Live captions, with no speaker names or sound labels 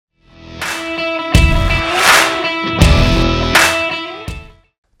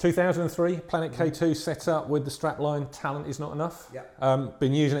2003, Planet K2 set up with the strapline, talent is not enough. Yep.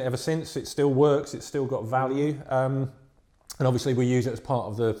 Been using it ever since. It still works, it's still got value. And obviously we use it as part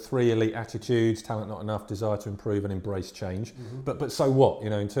of the 3 elite attitudes: talent not enough, desire to improve, and embrace change. But so what,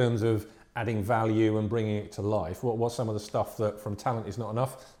 in terms of adding value and bringing it to life, what's some of the stuff that from talent is not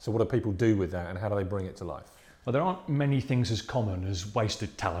enough? So what do people do with that, and how do they bring it to life? Well, there aren't many things as common as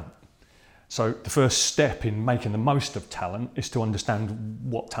wasted talent. So the first step in making the most of talent is to understand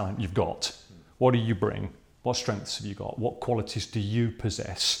what talent you've got. What do you bring? What strengths have you got? What qualities do you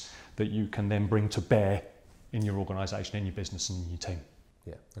possess that you can then bring to bear in your organisation, in your business and in your team?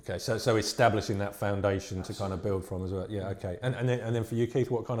 Yeah. Okay. So establishing that foundation to kind of build from as well. Yeah. Okay. And then for you,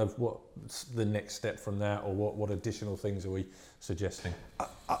 Keith, what's the next step from that, or what additional things are we suggesting?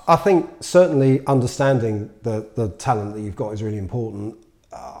 I think certainly understanding the talent that you've got is really important.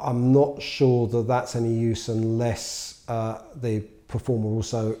 I'm not sure that that's any use unless the performer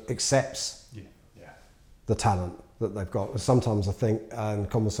also accepts the talent that they've got. Sometimes I think in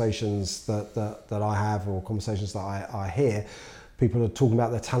conversations that I have, or conversations that I hear, people are talking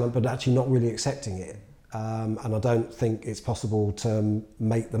about their talent but actually not really accepting it. And I don't think it's possible to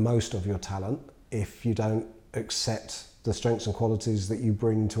make the most of your talent if you don't accept the strengths and qualities that you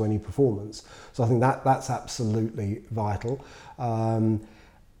bring to any performance. So I think that's absolutely vital.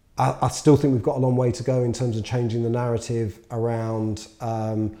 I still think we've got a long way to go in terms of changing the narrative around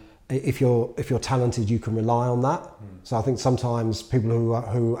if you're talented, you can rely on that. So I think sometimes people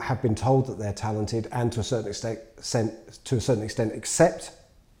who have been told that they're talented and to a certain extent accept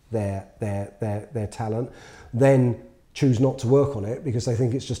their talent, then choose not to work on it because they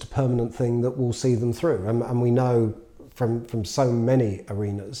think it's just a permanent thing that will see them through. And we know from so many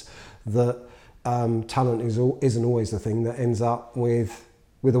arenas that talent isn't always the thing that ends up with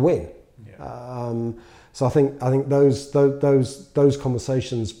a win. So I think those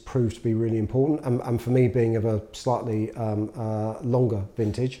conversations prove to be really important, and for me, being of a slightly longer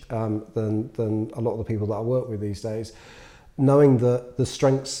vintage than a lot of the people that I work with these days, knowing that the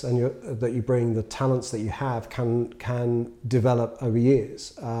strengths that you bring, the talents that you have, can develop over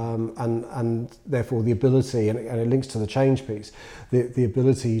years, and therefore the ability, and it links to the change piece, the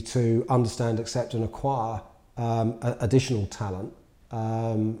ability to understand, accept, and acquire additional talent.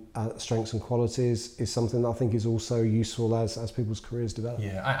 Strengths and qualities is something that I think is also useful as people's careers develop.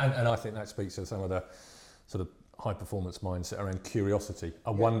 Yeah, and I think that speaks to some of the sort of high performance mindset around curiosity.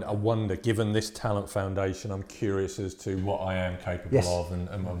 I wonder, given this talent foundation, I'm curious as to what I am capable of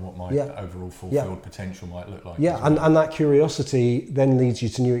and what my overall fulfilled potential might look like. Yeah, and that curiosity then leads you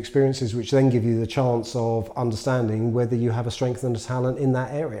to new experiences, which then give you the chance of understanding whether you have a strength and a talent in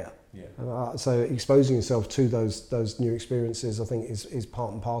that area. Yeah. So exposing yourself to those new experiences, I think, is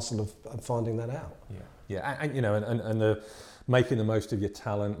part and parcel of finding that out. Yeah, and the making the most of your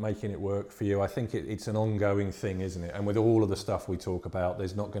talent, making it work for you. I think it's an ongoing thing, isn't it? And with all of the stuff we talk about,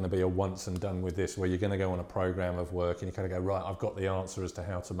 there's not going to be a once and done with this, where you're going to go on a program of work and you kind of go, right, I've got the answer as to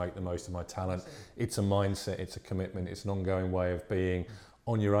how to make the most of my talent. It's a mindset, it's a commitment, it's an ongoing way of being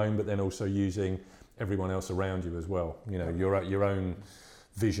on your own, but then also using everyone else around you as well. Your own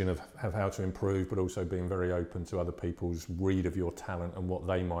vision of how to improve, but also being very open to other people's read of your talent and what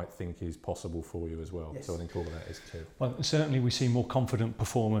they might think is possible for you as well. Yes. So I think all of that is key. Well, certainly we see more confident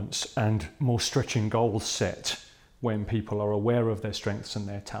performance and more stretching goals set when people are aware of their strengths and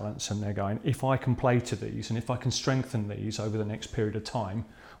their talents, and they're going, if I can play to these and if I can strengthen these over the next period of time,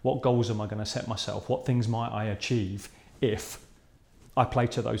 what goals am I going to set myself? What things might I achieve if I play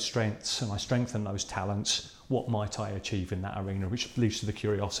to those strengths and I strengthen those talents? What might I achieve in that arena, which leads to the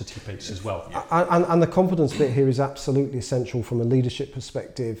curiosity piece as well. And the confidence bit here is absolutely essential from a leadership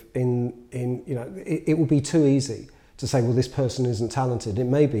perspective. It would be too easy to say, well, this person isn't talented. It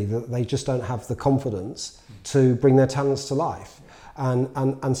may be that they just don't have the confidence to bring their talents to life.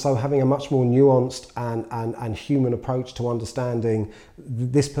 And so having a much more nuanced and human approach to understanding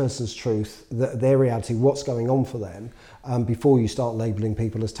this person's truth, their reality, what's going on for them, before you start labelling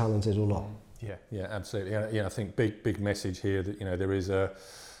people as talented or not. Yeah, absolutely. I think big message here that there is a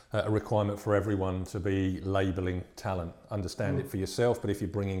requirement for everyone to be labelling talent. Understand it for yourself, but if you're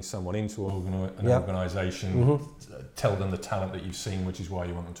bringing someone into an organisation, tell them the talent that you've seen, which is why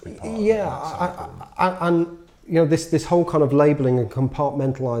you want them to be part of it. This whole kind of labelling and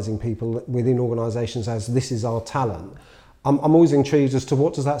compartmentalising people within organisations as this is our talent. I'm always intrigued as to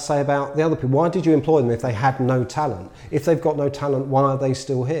what does that say about the other people. Why did you employ them if they had no talent? If they've got no talent, why are they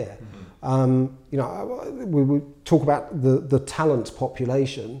still here? We talk about the talent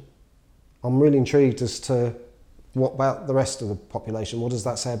population. I'm really intrigued as to what about the rest of the population. What does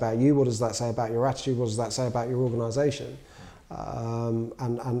that say about you? What does that say about your attitude? What does that say about your organisation?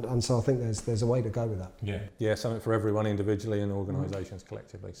 And so I think there's a way to go with that. Yeah, something for everyone individually and organisations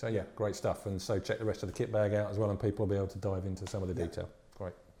collectively. So yeah, great stuff. And so check the rest of the kit bag out as well, and people will be able to dive into some of the detail.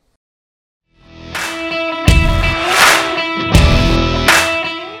 Great.